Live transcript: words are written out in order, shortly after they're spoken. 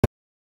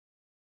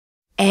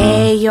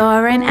A,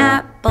 you're an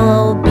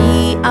apple. B,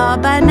 a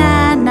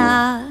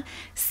banana.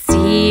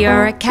 C,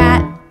 you're a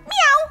cat.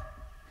 Meow.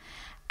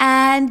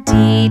 And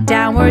D,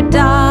 downward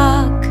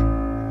dog.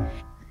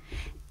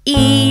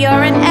 E,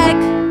 you're an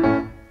egg.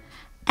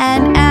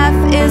 And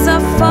F is a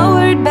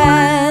forward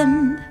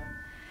bend.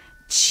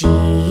 G,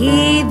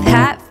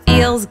 that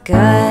feels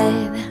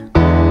good.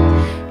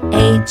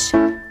 H,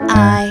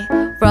 I,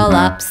 roll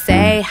up,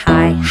 say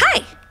hi.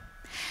 Hi!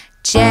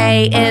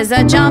 J is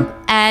a jump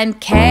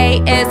and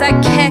K is a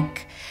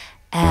kick.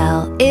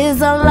 L is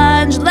a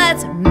lunge,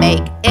 let's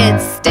make it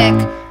stick.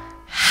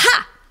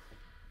 Ha!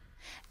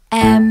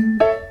 M,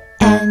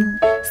 N,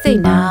 say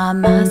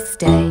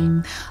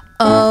namaste.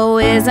 O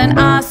is an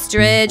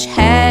ostrich,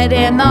 head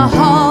in the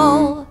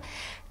hole.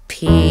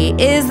 P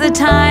is the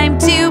time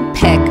to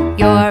pick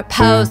your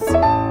pose.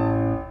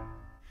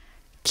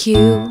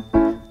 Q,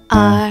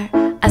 R,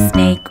 a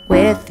snake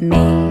with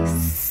me.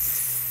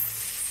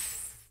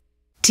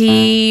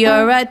 T,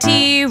 you're a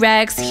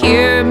T-Rex,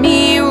 hear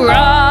me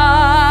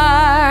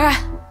roar.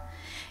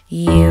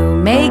 You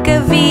make a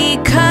V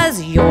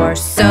 'cause you're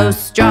so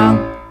strong.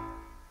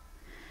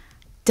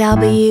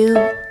 W,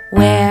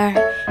 we're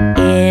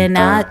in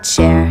a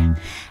chair.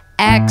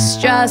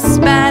 Extra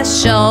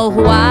special,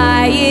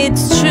 why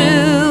it's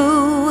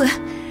true.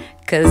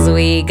 'Cause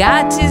we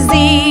got to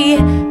Z,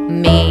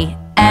 me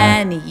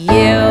and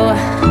you.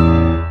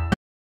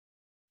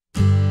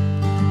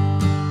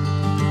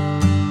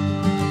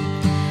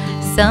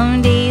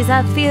 Some days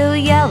I feel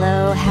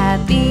yellow,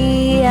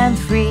 happy and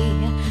free.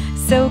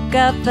 Soak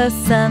up the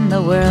sun,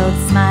 the world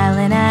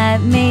smiling at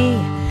me.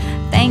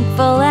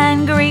 Thankful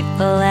and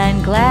grateful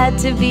and glad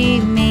to be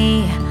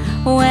me.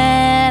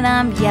 When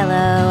I'm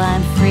yellow,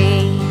 I'm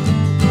free.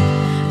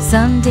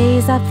 Some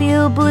days I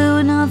feel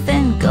blue,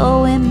 nothing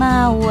going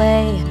my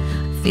way.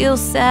 Feel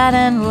sad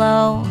and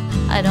low,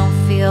 I don't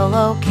feel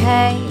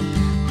okay.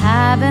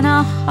 Having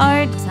a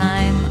hard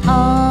time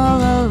all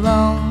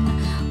alone.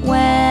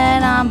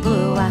 When I'm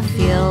blue, I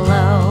feel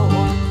low.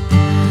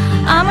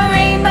 I'm a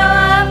rainbow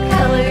of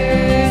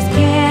colors,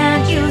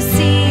 can't you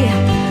see?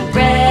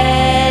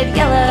 Red,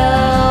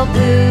 yellow,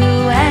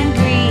 blue, and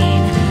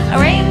green. A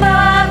rainbow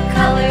of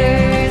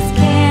colors,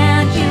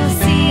 can't you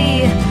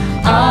see?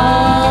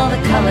 All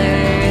the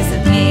colors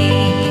of me.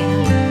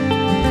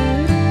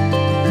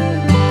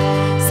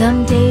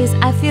 Some days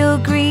I feel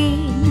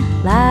green,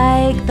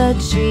 like the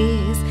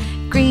trees.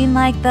 Green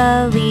like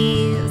the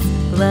leaves,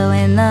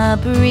 blowing the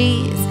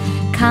breeze.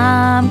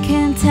 Calm,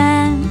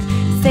 content,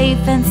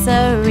 safe and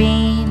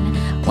serene.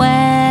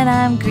 When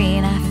I'm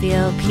green, I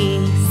feel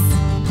peace.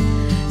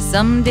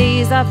 Some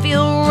days I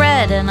feel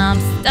red and I'm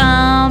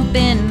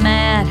stomping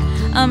mad.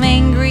 I'm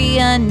angry,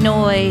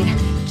 annoyed,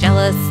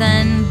 jealous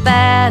and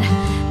bad.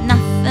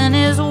 Nothing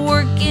is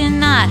working,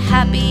 not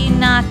happy,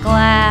 not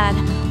glad.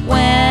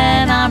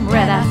 When I'm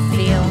red, I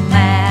feel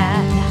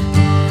mad.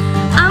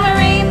 I'm a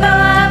rainbow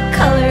of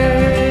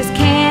colors,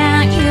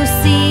 can't you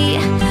see?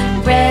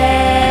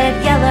 Red,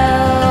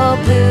 yellow,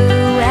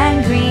 blue,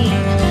 and green.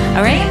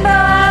 A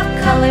rainbow of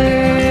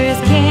colors,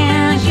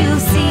 can't you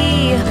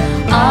see?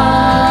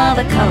 All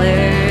the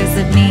colors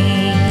of me.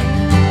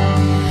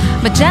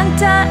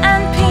 Magenta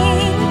and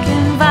pink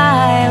and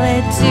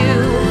violet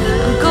too.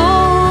 I'm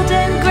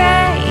golden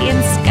gray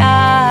and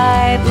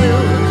sky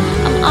blue.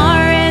 I'm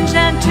orange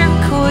and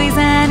turquoise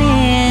and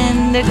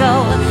indigo.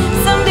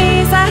 Some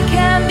days I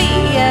can be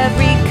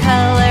every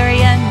color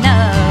you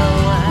know.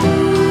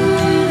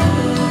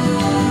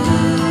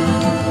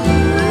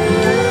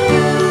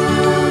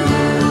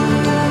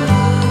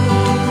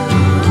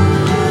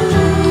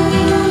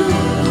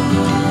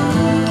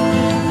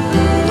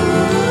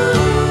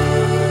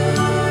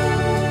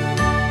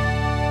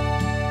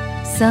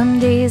 Some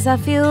days I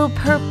feel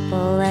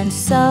purple and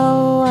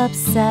so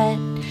upset,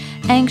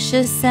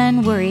 anxious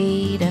and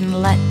worried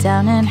and let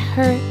down and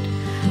hurt.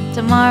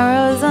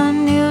 Tomorrow's a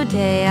new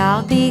day,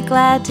 I'll be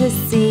glad to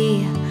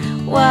see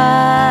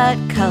what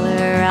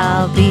color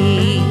I'll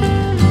be.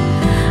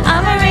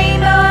 I'm a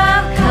rainbow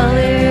of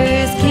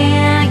colors,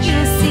 can't you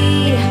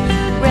see?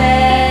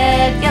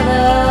 Red,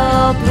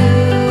 yellow,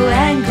 blue,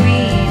 and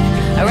green.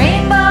 A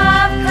rainbow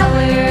of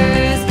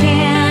colors,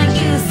 can't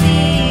you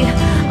see?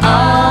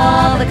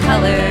 All the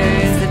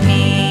colors of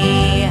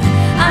me.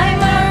 I'm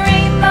a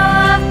rainbow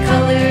of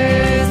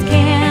colors,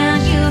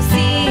 can't you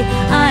see?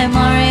 I'm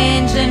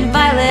orange and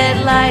violet,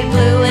 light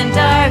blue and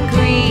dark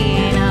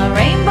green. A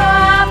rainbow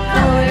of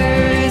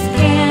colors,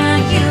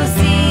 can't you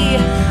see?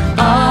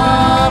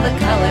 All the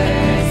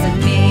colors of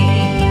me.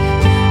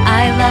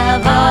 I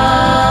love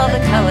all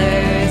the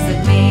colors of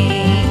me.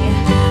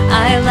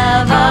 I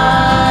love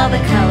all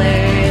the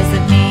colors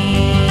of me.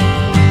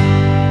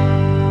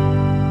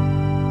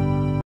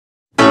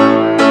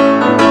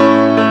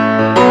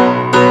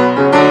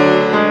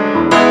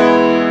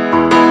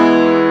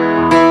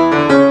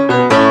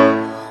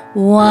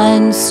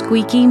 One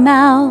squeaky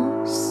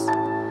mouse,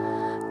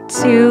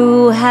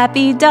 two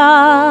happy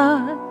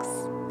dogs,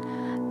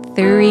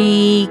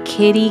 three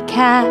kitty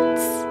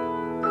cats,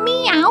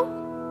 meow,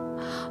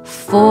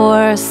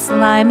 four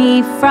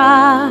slimy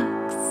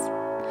frogs,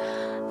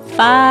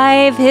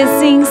 5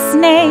 hissing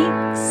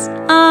snakes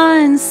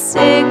on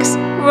 6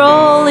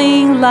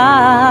 rolling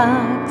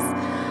logs.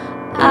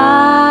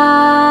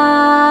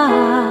 Ah,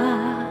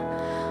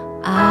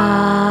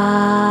 ah.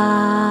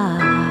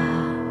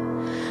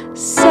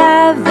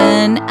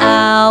 7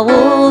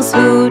 owls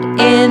hoot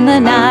in the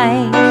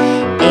night.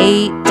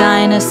 8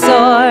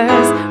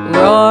 dinosaurs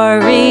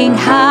roaring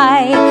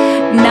high.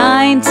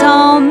 9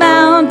 tall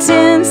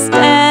mountains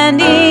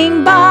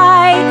standing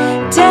by.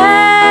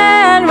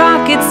 10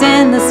 rockets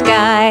in the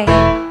sky.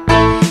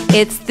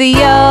 It's the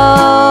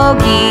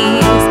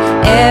yogis.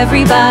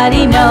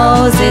 Everybody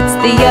knows it's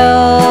the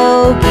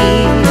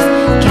yogis.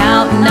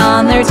 Counting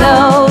on their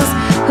toes.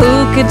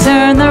 Who could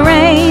turn the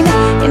rain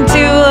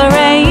into a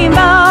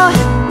rainbow?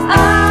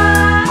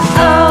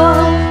 Oh,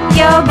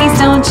 yogis,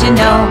 don't you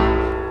know?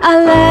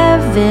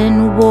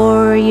 11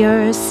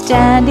 warriors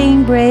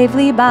standing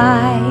bravely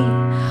by.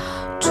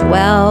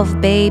 12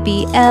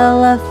 baby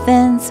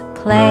elephants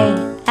play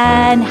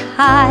and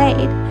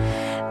hide.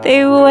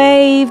 They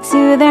wave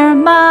to their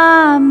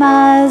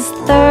mamas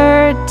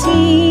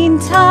 13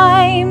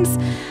 times,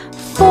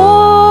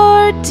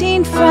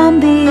 14 from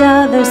the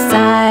other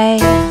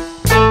side.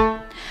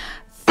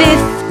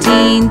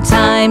 15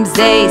 times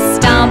they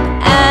stomp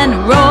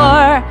and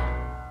roar.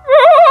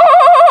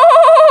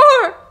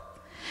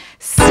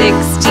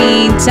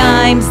 16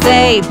 times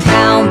they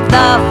pound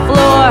the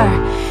floor.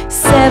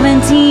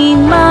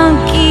 17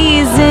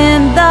 monkeys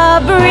in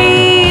the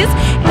breeze.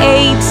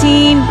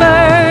 18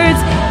 birds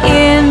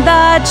in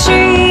the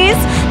trees.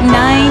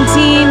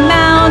 19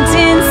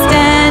 mountains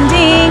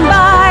standing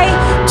by.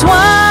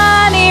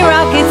 20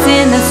 rockets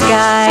in the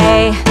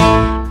sky.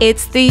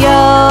 It's the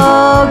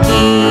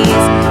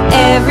yogis.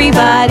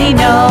 Everybody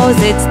knows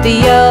it's the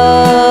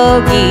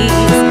yogis.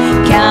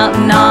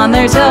 Counting on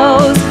their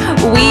toes.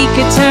 We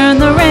could turn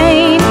the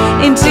rain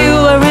into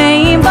a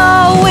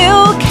rainbow.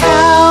 We'll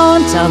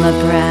count on the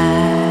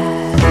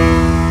breath.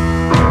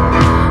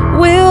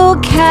 We'll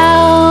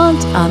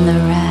count on the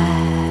rest.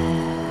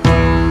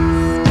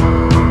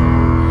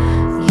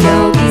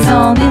 Yogis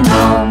home and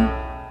home.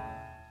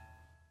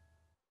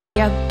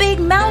 A big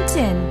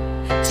mountain.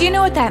 Do you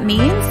know what that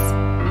means?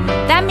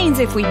 That means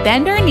if we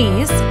bend our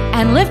knees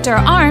and lift our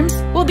arms,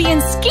 we'll be in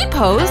ski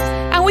pose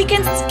and we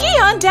can ski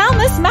on down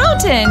this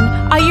mountain.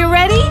 Are you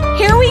ready?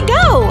 Here we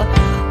go.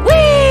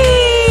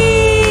 Whee!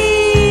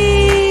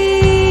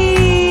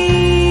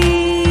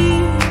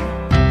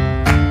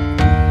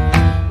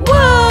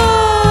 Whoa!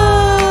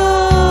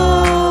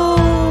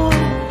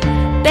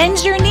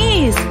 Bend your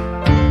knees.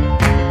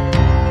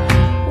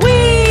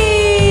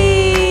 Whee!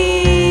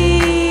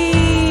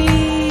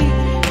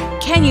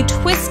 Can you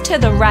twist to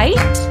the right?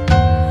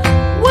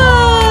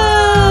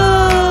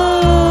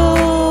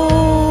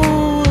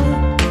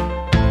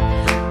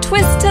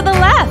 Twist to the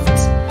left.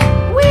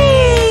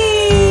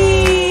 Whee!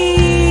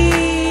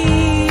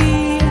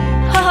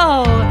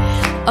 Oh,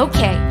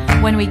 okay.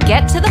 When we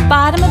get to the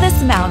bottom of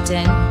this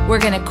mountain, we're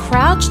gonna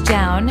crouch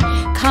down,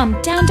 come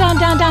down, down,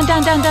 down, down,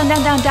 down, down, down,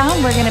 down, down,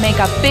 down. We're gonna make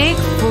a big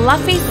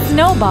fluffy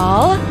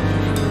snowball,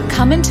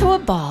 come into a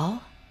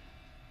ball,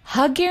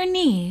 hug your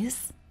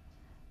knees,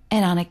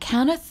 and on a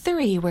count of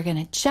 3, we're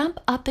gonna jump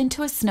up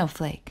into a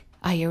snowflake.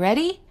 Are you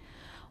ready?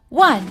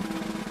 1,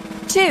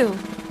 2,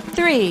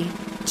 3.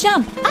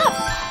 Jump up!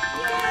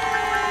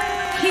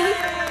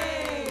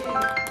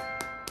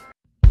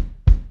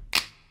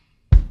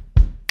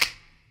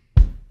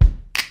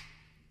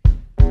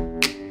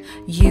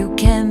 You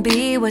can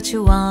be what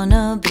you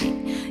wanna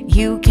be.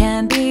 You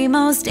can be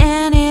most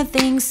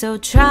anything. So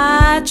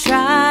try,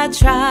 try,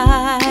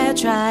 try,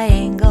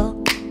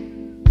 triangle.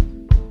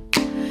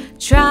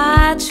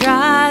 Try,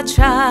 try,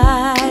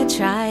 try,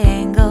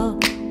 triangle.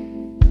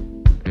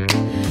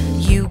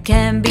 You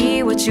can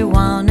be what you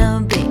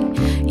wanna be.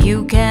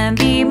 You can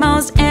be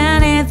most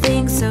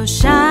anything. So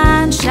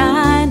shine,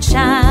 shine,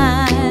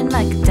 shine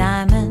like a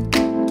diamond.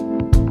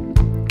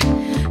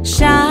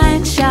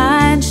 Shine,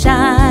 shine,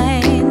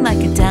 shine like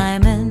a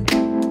diamond.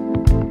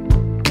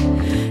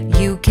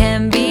 You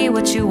can be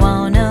what you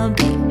wanna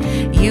be.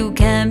 You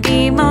can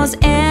be most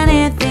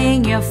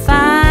anything. You're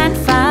fine,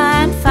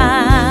 fine,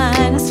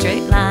 fine, a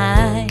straight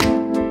line.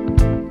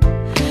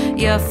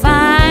 You're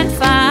fine,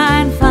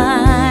 fine,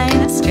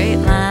 fine, a straight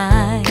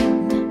line.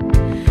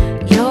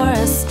 You're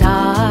a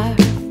star,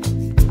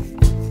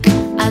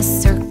 a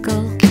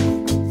circle,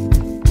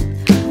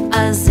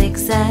 a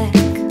zigzag,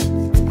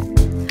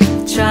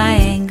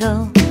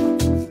 triangle.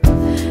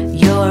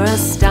 You're a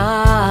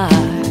star,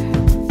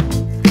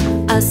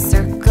 a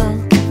circle,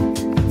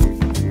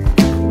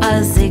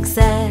 a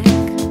zigzag,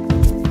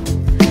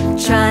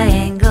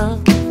 triangle.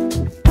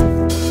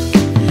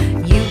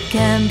 You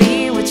can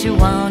be what you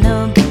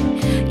wanna be.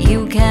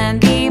 You can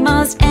be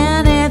most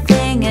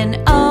anything. And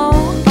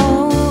oh,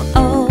 oh,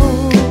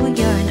 oh,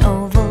 you're an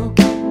oval.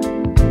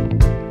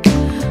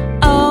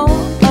 Oh,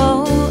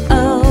 oh,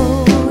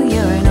 oh,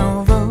 you're an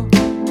oval.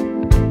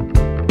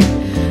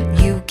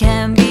 You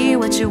can be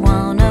what you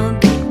wanna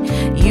be.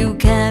 You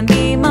can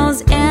be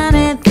most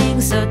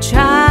anything. So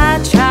try,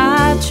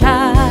 try,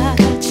 try,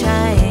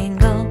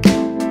 triangle.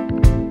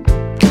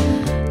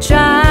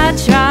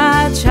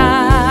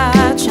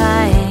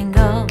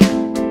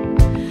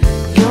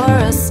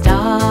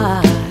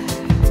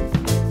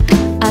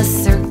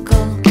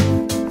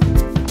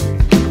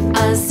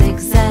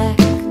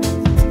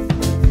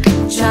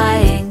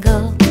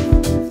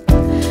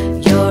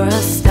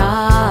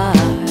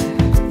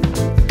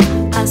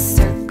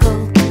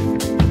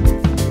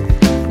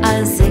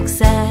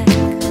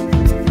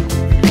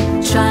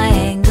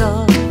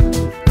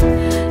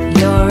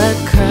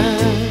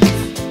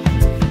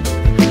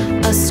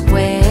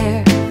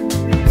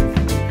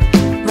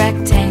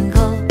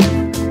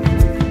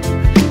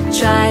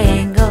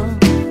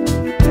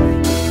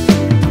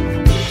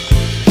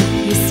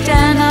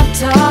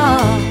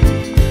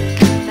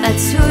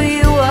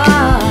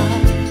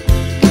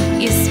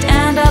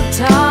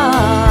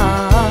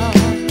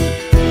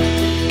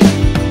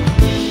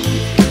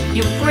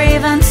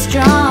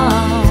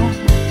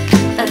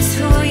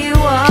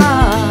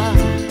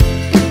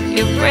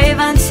 brave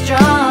and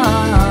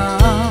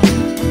strong.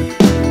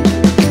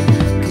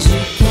 'Cause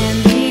you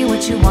can be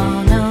what you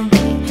wanna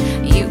be.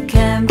 You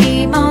can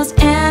be most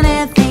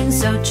anything,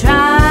 so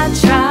try,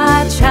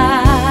 try,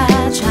 try,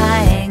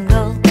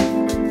 triangle.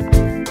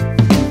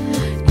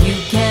 You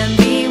can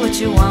be what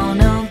you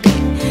wanna be.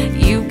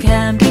 You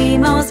can be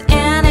most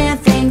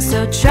anything,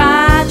 so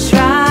try,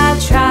 try,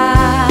 try.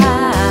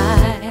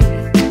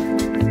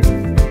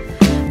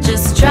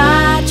 Just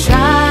try,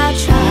 try,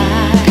 try.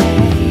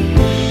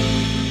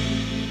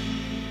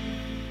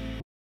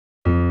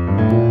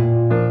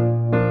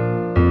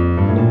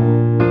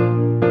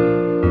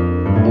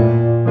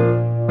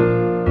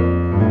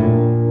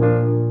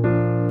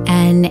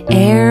 An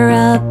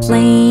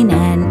aeroplane,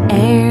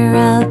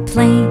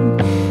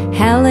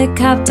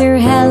 helicopter,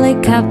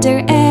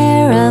 helicopter,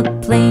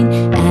 aeroplane.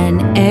 An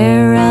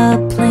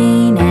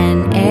aeroplane,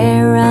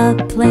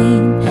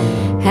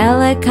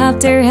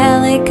 helicopter,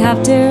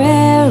 helicopter,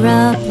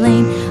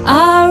 aeroplane. A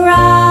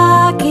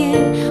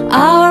rocket,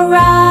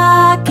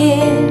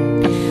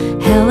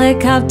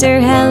 helicopter,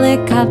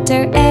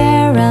 helicopter,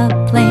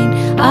 aeroplane.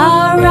 A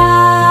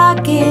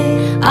rocket,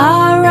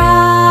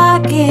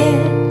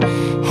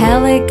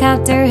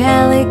 helicopter,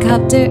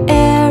 helicopter,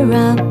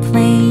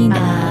 aeroplane.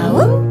 Ah,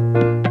 woo.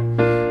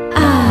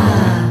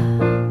 Ah,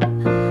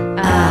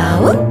 ah,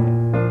 woo.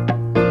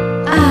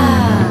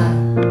 Ah.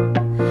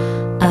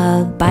 A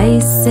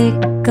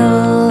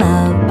bicycle,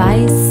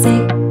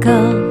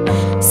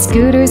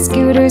 scooter,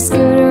 scooter,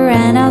 scooter,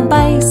 and a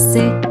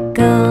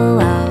bicycle.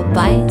 A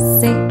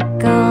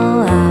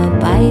bicycle,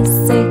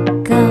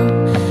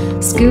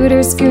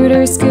 scooter,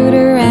 scooter,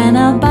 scooter, and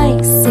a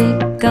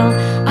bicycle.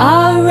 A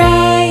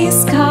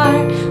race car,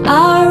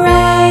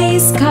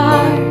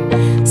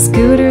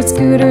 scooter,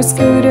 scooter,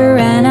 scooter,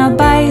 and a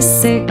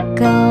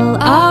bicycle.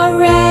 A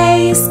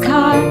race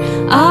car,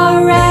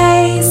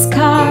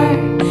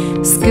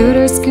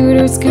 scooter,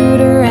 scooter,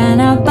 scooter,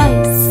 and a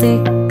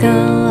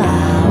bicycle.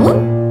 Ah, woo.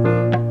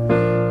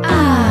 Ah,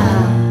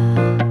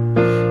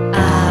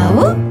 ah,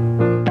 woo.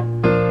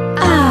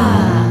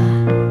 Ah.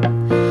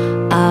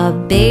 A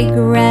big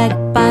red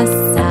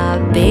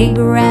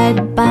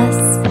bus,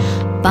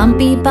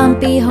 bumpy,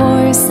 bumpy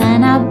horse,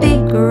 and a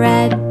big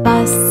red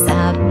bus. A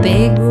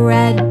big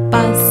red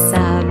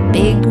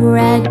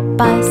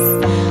bus,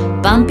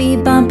 bumpy,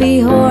 bumpy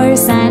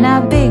horse, and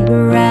a big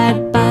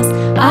red bus.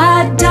 A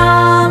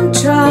dump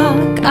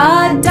truck,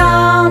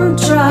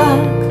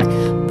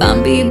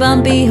 bumpy,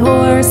 bumpy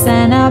horse,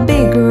 and a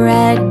big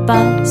red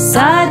bus. A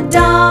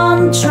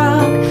dump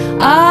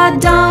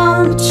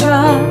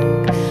truck,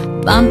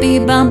 bumpy,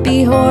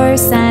 bumpy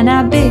horse, and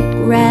a big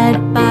red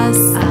bus.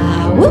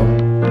 Ah, woo.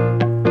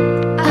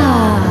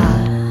 Ah,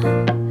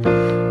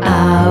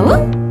 ah, woo.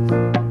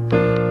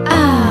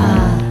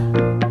 Ah.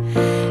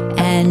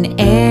 An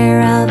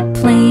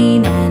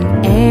aeroplane,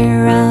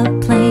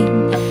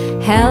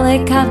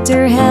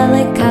 helicopter,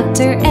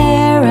 helicopter,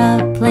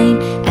 aeroplane.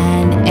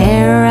 An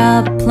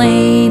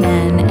aeroplane,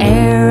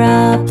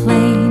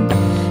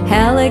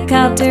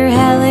 helicopter,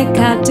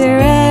 helicopter,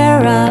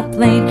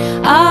 aeroplane.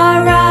 A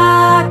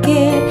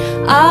rocket,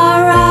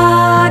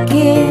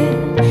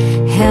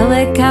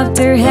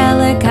 helicopter,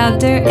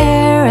 helicopter,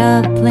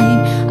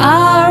 aeroplane. A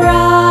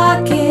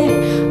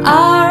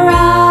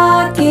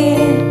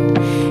rocket,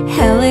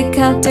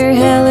 helicopter,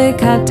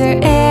 helicopter,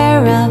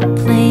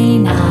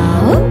 aeroplane.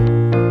 Ah, woo.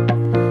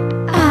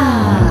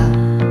 Ah,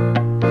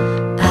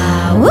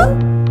 ah, woo.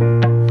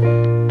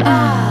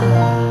 Ah.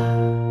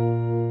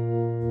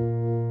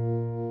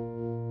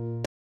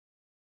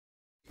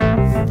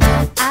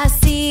 I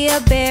see a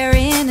bear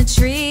in a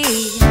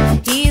tree.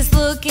 He's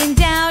looking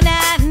down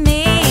at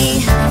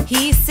me.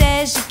 He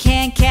says you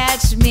can't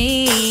catch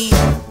me.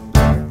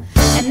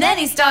 And then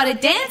he started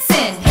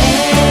dancing.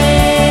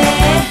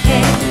 Hey,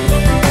 hey,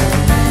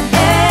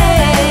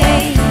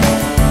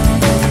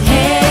 hey,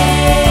 hey,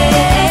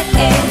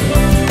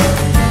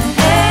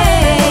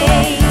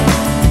 hey.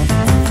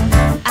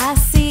 I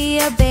see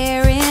a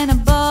bear in a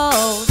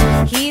boat.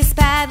 He's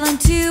paddling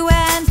to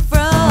and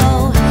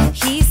fro.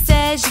 He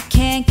says you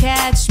can't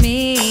catch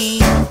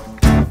me.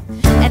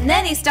 And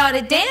then he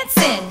started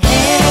dancing.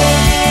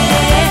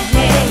 Hey,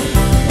 hey,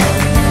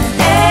 hey,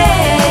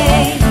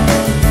 hey,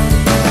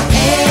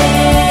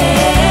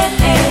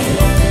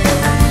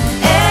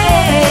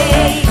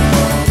 hey.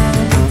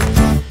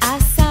 I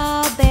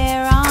saw a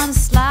bear on a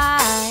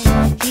slide.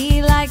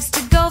 He likes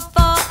to go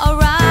for a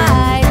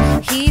ride.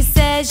 He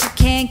says you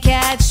can't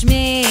catch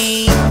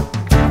me.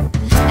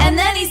 And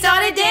then he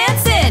started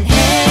dancing.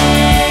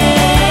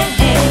 Hey,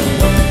 hey,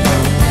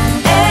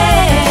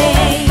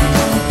 hey,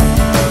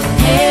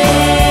 hey,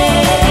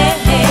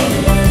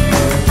 hey.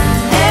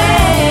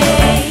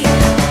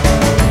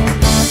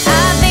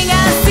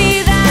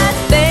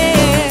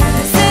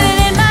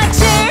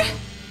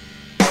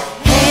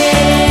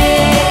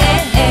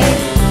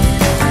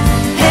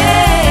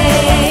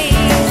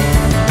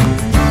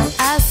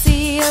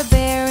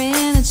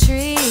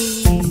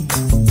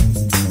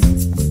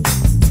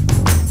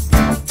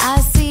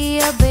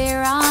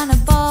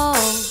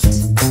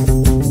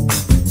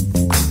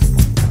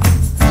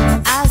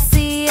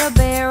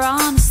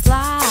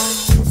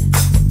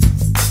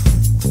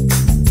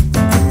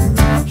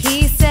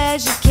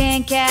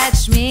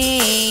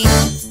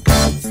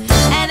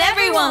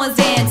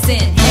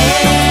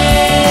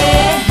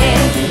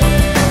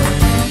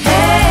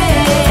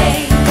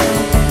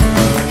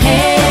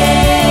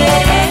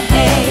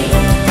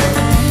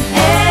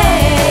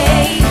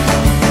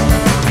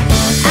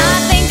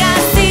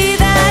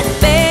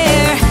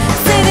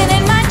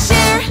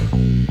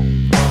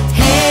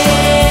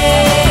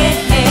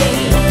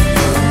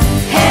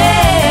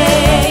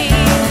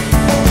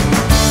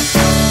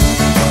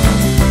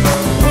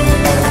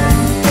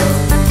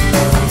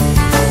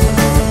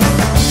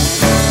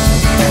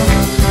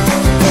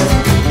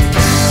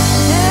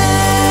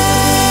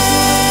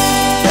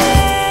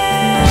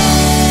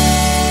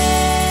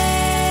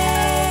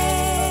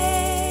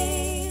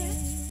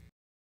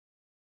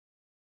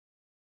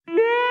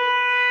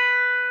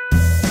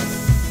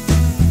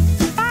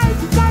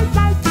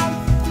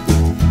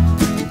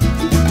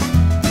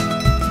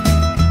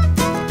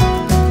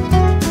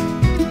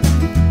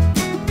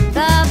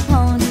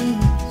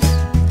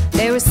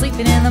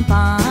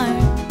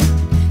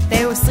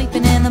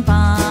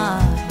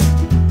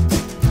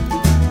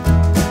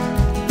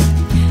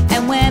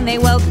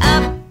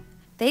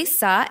 they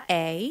saw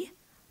a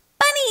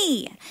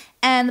bunny.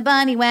 And the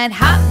bunny went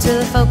hop to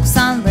the folks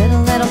on the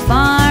little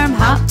farm.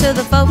 Hop to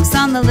the folks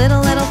on the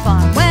little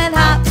farm. Went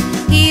hop,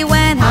 he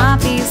went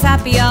hop, he's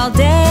happy all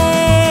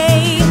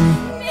day.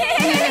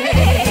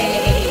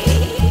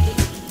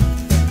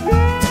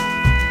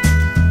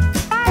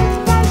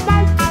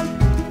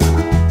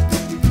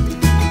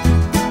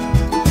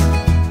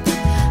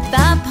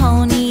 The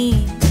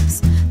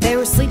ponies, they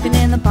were sleeping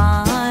in the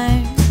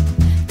barn.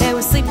 They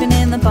were sleeping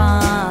in the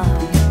barn.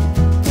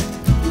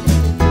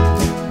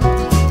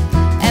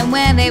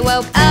 When they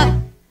woke up,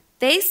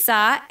 they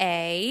saw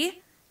a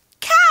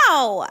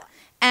cow.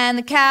 And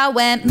the cow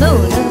went moo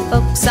to the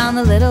folks on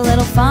the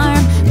little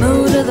farm.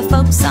 Moo to the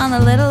folks on the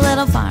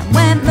little farm.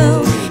 Went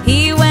moo,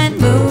 he went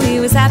moo, he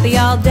was happy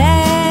all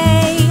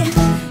day.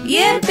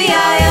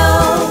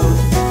 Yippee-i-oh,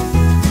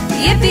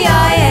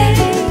 yippee-i-ay,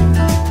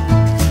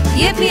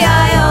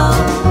 yippee-i-oh,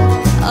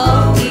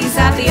 oh, he's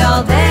happy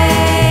all day.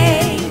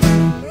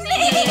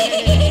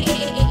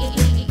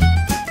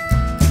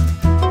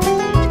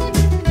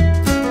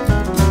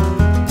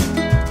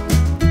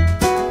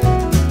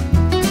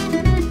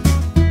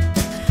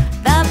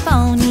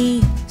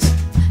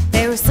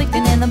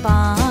 The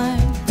barn.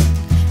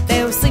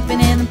 They were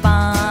sleeping in the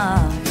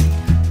barn.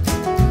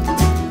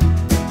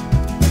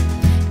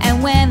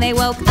 And when they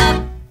woke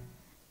up,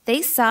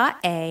 they saw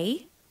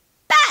a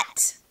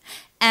bat.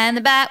 And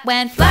the bat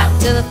went flap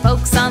to the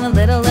folks on the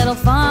little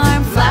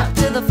farm. Flap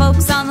to the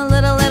folks on the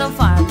little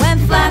farm. Went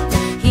flap,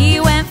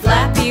 he went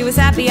flap, he was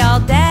happy all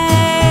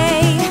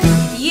day.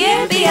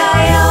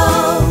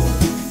 Yippee-i-oh,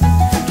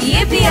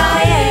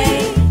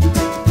 yippee-i-ay,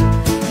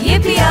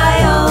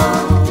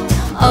 yippee-i-oh,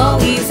 oh,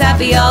 he's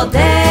happy all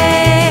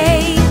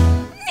day.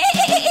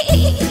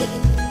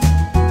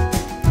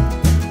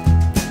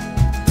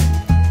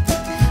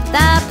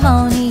 The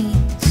ponies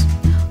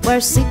were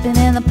sleeping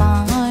in the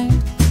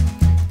barn.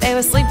 They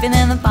were sleeping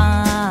in the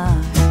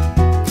barn.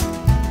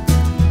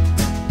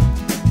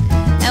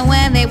 And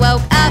when they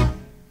woke up,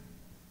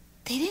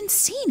 they didn't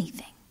see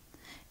anything.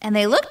 And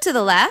they looked to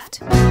the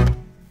left,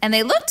 and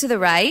they looked to the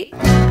right,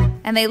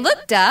 and they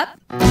looked up,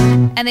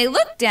 and they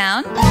looked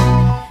down.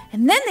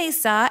 And then they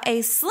saw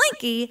a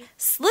slinky,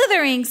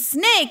 slithering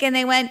snake, and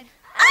they went,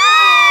 ah!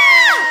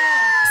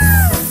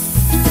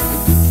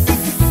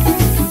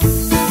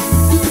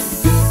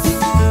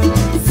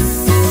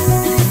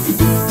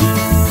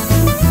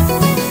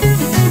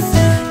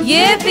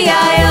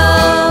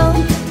 Yippee-i-oh,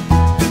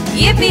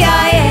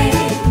 yippee-i-ay,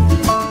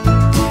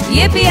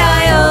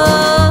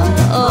 yippee-i-oh,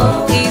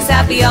 oh, he's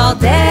happy all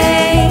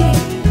day.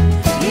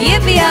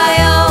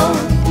 Yippee-i-oh,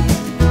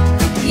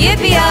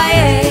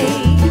 yippee-i-ay,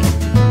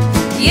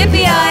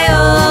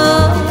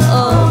 yippee-i-oh,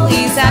 oh,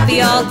 he's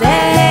happy all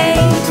day.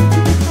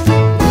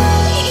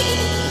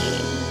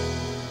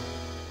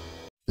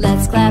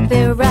 Let's clap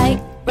it right,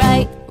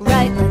 right,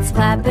 right. Let's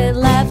clap it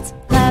left,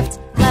 left,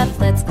 left.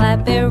 Let's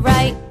clap it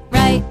right,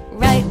 right,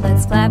 right.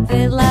 Let's clap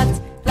it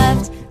left,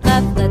 left,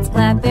 left. Let's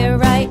clap it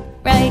right,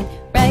 right,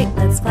 right.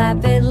 Let's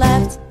clap it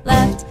left,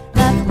 left,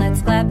 left.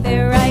 Let's clap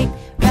it right,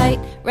 right,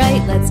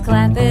 right. Let's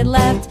clap it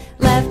left,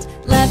 left,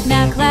 left.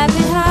 Now clap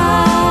it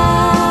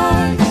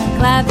high,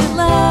 clap it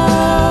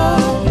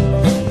low,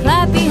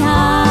 clap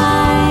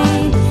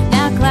behind.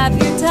 Now clap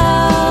your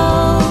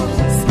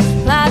toes,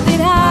 clap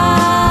it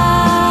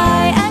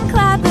high and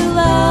clap it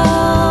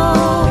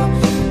low.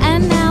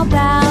 And now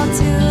bow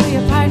to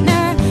your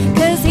partner,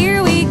 'cause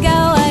here we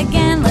go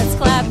again. Let's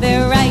clap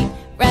it right,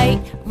 right,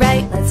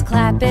 right. Let's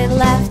clap it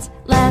left,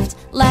 left,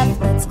 left.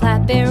 Let's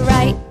clap it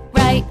right,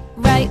 right,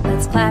 right.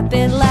 Let's clap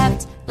it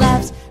left,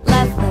 left,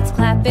 left. Let's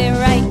clap it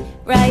right,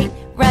 right,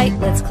 right.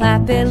 Let's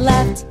clap it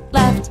left,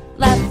 left,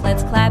 left.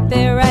 Let's clap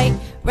it right,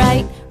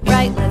 right,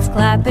 right. Let's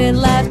clap it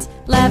left,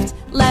 left,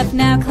 left.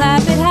 Now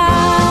clap it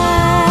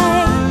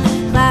high,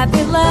 clap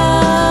it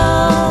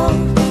low,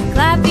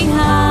 clap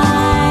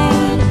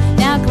behind.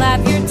 Now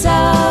clap your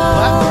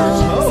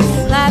toes,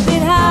 clap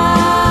it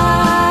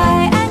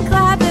high and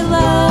clap it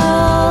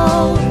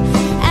low.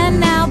 And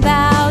now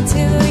bow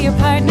to your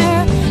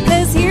partner,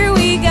 'cause here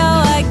we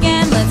go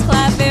again. Let's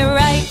clap it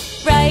right,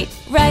 right,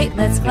 right.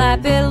 Let's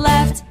clap it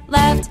left,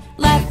 left,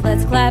 left.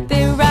 Let's clap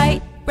it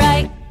right,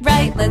 right,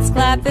 right. Let's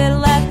clap it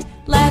left,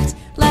 left,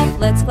 left.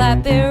 Let's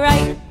clap it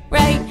right,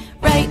 right,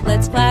 right.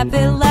 Let's clap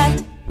it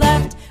left,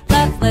 left,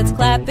 left. Let's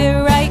clap it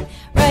right,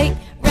 right,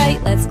 right.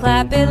 Let's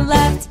clap it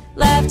left,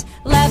 left,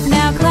 left.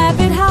 Now clap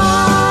it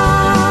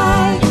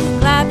high,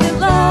 clap it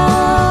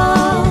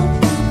low,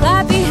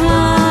 clap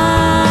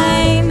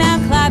behind. Now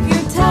clap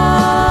your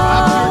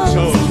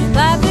toes,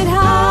 clap it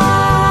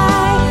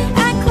high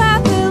and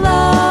clap it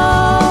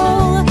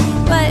low.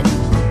 But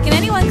can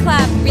anyone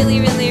clap really,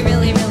 really,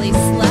 really, really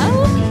slow?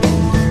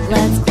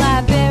 Let's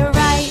clap it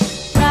right,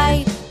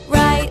 right,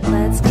 right.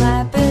 Let's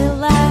clap it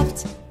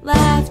left,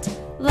 left,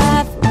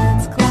 left.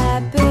 Let's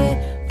clap it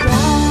right.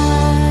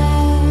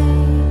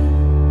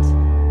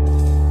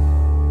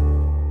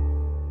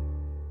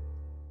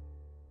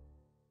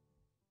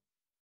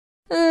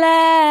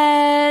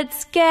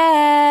 Let's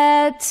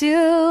get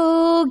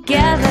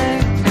together.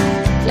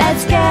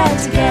 let's get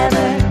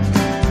together.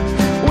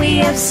 We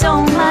have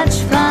so much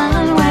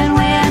fun when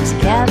we're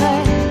together.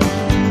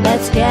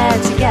 Let's get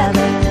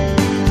together.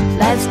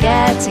 Let's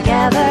get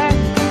together.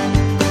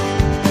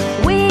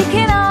 We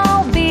can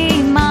all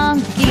be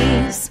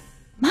monkeys.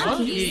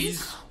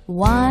 Monkeys?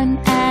 1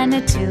 and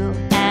a 2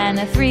 and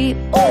a 3,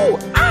 ooh,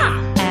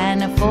 ah!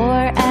 And a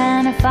 4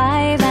 and a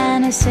 5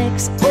 and a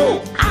 6,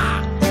 ooh,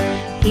 ah!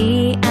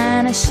 He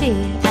and a she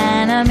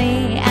and a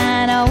me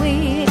and a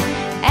we.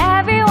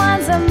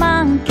 Everyone's a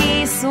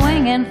monkey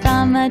swinging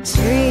from a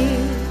tree.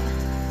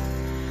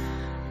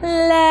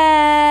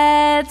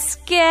 Let's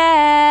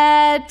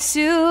get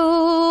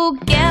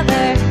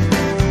together.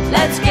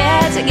 Let's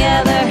get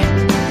together.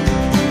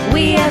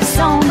 We have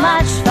so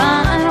much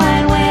fun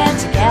when we're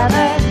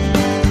together.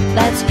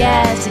 Let's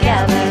get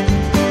together.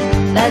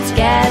 Let's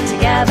get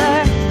together.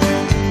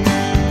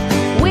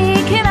 We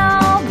can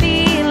all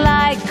be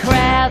like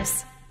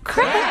crabs.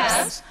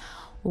 Crabs?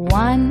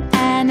 1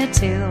 and a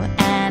 2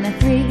 and a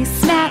 3,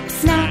 snap,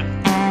 snap.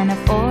 And a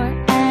 4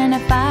 and a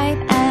 5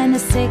 and a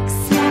 6,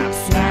 snap,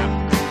 snap.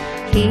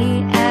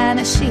 He and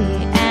a she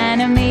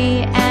and a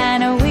me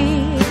and a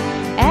we.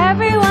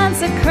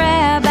 Everyone's a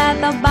crab at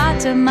the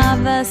bottom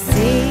of the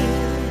sea.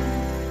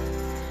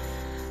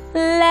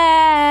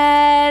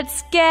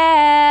 Let's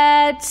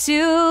get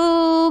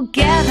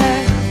together.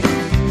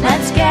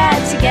 Let's get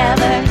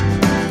together.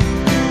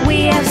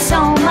 We have so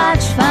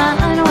much fun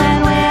when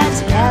we're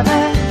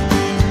together.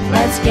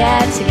 Let's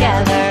get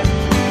together.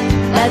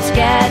 Let's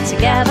get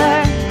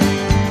together.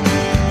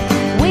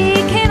 We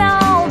can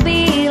all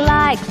be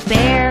like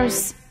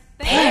bears.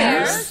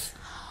 Bears?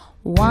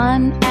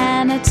 1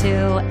 and a 2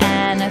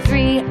 and a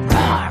 3,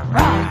 roar,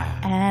 roar.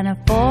 And a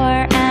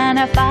 4 and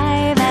a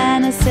 5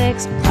 and a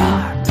 6,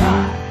 roar,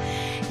 roar.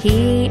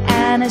 He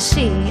and a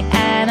she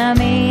and a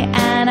me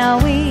and a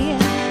we.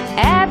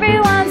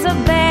 Everyone's a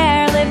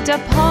bear, lift a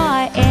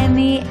paw in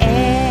the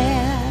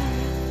air.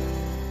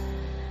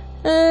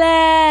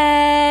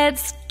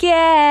 Let's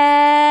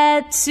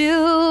get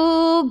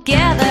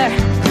together.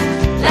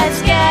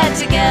 Let's get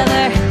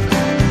together.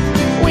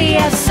 We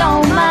have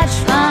so much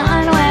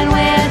fun when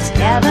we're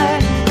together.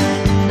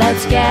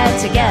 Let's get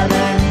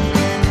together.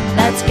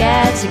 Let's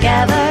get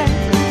together.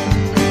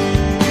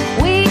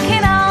 We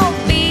can all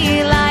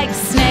be like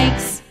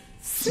snakes.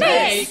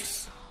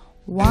 Snakes?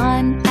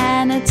 1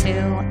 and a 2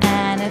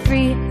 and a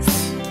 3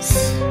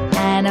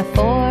 and a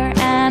 4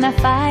 and a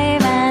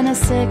 5 and a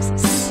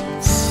 6.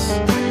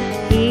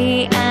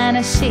 He and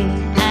a she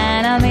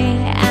and a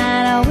me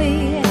and a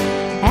we.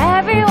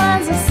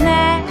 Everyone's a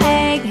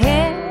snake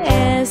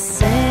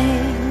hissing.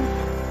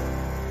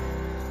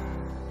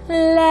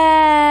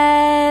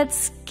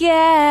 Let's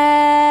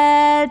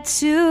get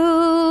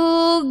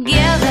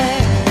together.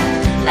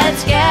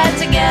 Let's get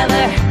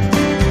together.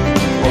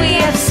 We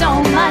have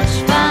so much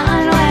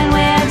fun when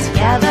we're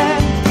together.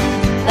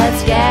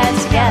 Let's get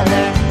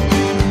together.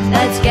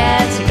 Let's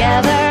get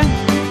together.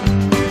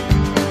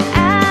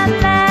 And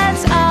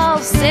let's all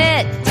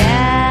sit down.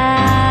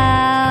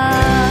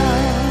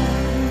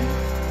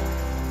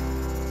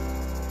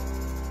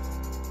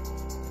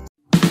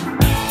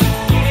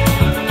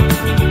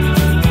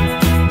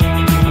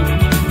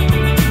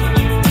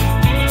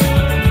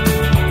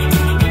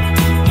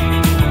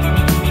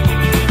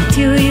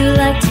 Do you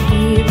like to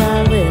be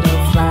the little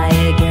fly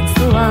against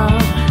the wall?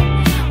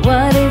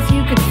 What if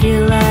you could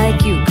feel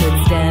like you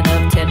could stand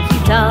up 10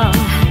 feet tall?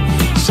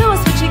 Show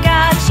us what you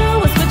got,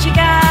 show us what you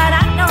got.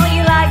 I know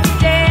you like to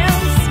dance.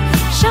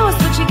 Show us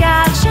what you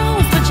got, show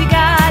us what you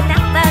got.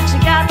 Now that you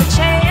got the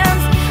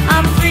chance,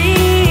 I'm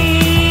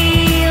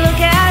free,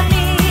 look at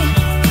me.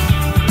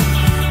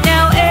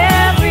 Now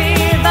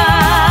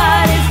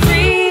everybody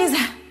freeze.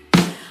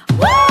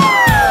 Woo!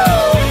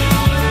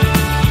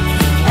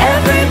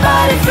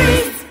 Everybody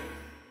freeze.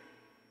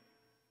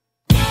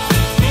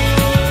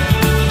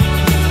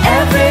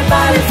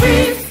 Everybody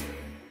freeze.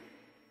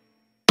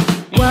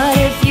 What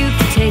if you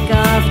could take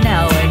off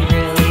now and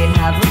really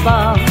have a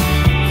ball?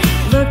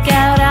 Look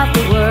out at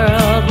the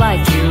world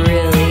like you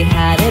really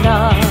had it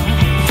all.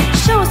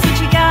 Show us what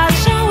you got,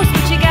 show us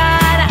what you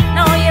got. I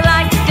know you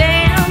like to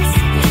dance.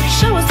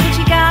 Show us what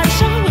you got,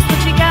 show us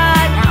what you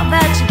got. Now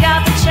that you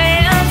got the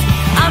chance,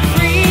 I'm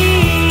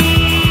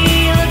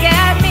free, look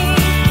at me.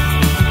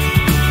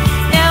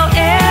 Now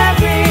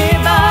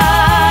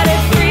everybody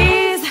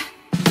freeze.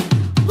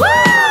 Woo!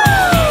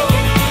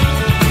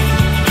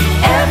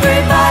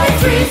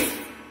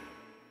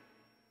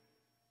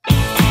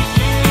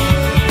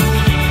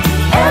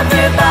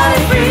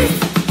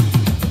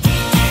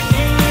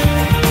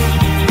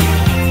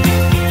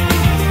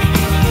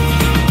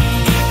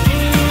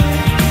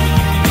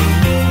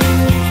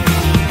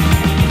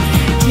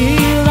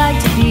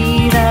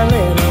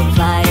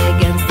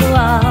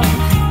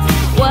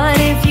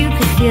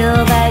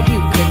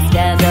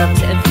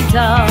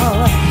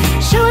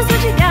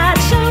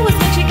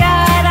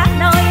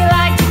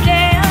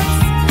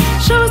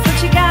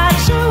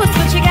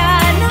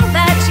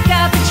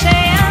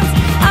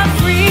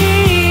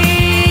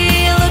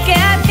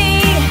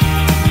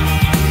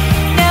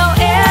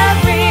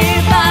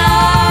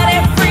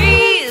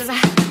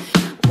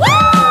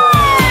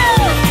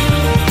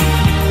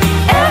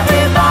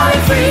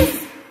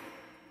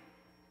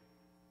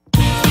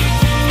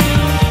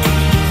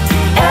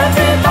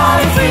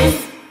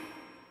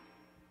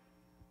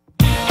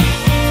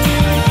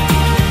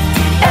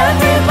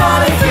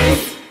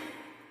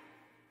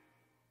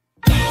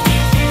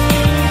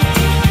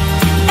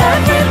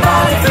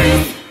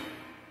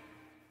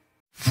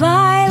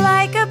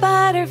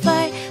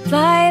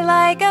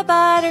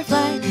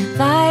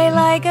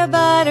 like a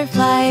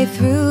butterfly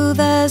through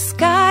the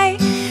sky.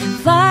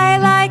 Fly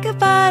like a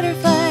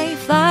butterfly,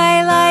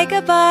 fly like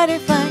a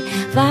butterfly,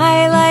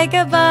 fly like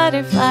a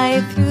butterfly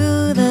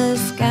through the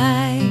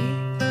sky.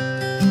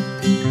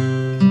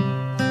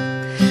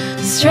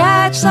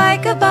 Stretch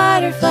like a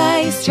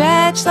butterfly,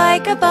 stretch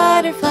like a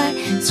butterfly,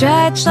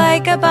 stretch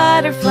like a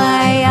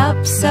butterfly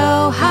up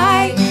so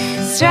high.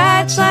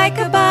 Stretch like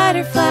a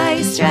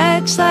butterfly,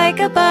 stretch like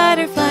a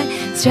butterfly,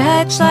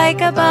 stretch like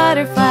a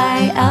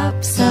butterfly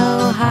up so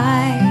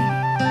high.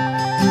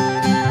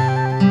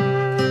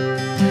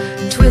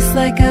 Twist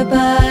like a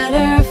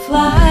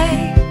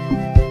butterfly,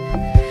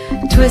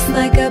 twist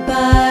like a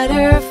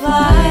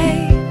butterfly,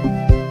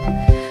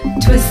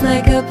 twist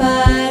like a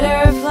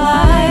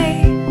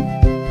butterfly,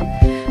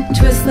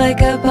 twist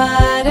like a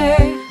butter.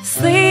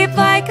 Sleep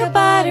like a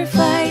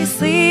butterfly,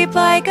 sleep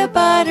like a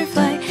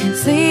butterfly,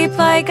 sleep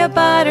like a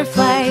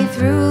butterfly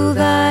through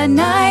the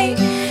night.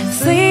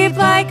 Sleep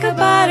like a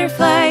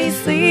butterfly,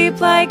 sleep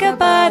like a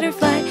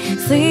butterfly,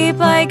 sleep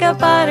like a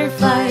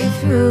butterfly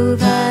through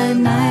the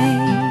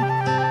night.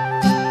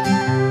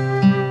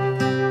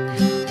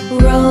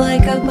 Roll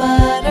like a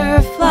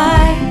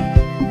butterfly,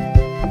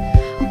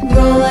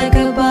 roll like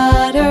a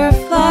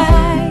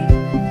butterfly,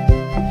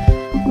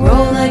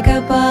 roll like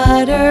a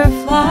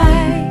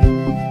butterfly,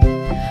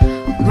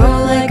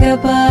 roll like a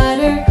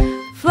butter.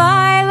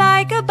 Fly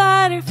like a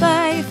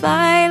butterfly,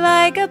 fly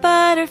like a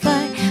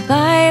butterfly,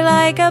 fly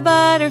like a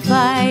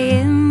butterfly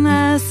in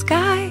the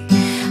sky.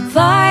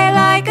 Fly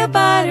like a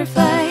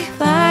butterfly,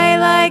 fly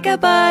like a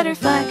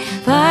butterfly,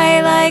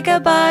 fly like a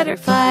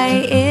butterfly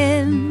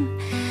in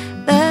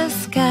the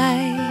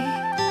sky.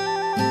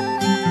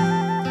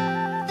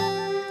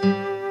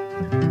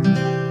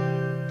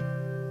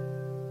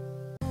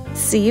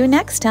 See you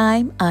next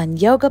time on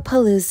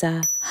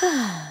Yogapalooza.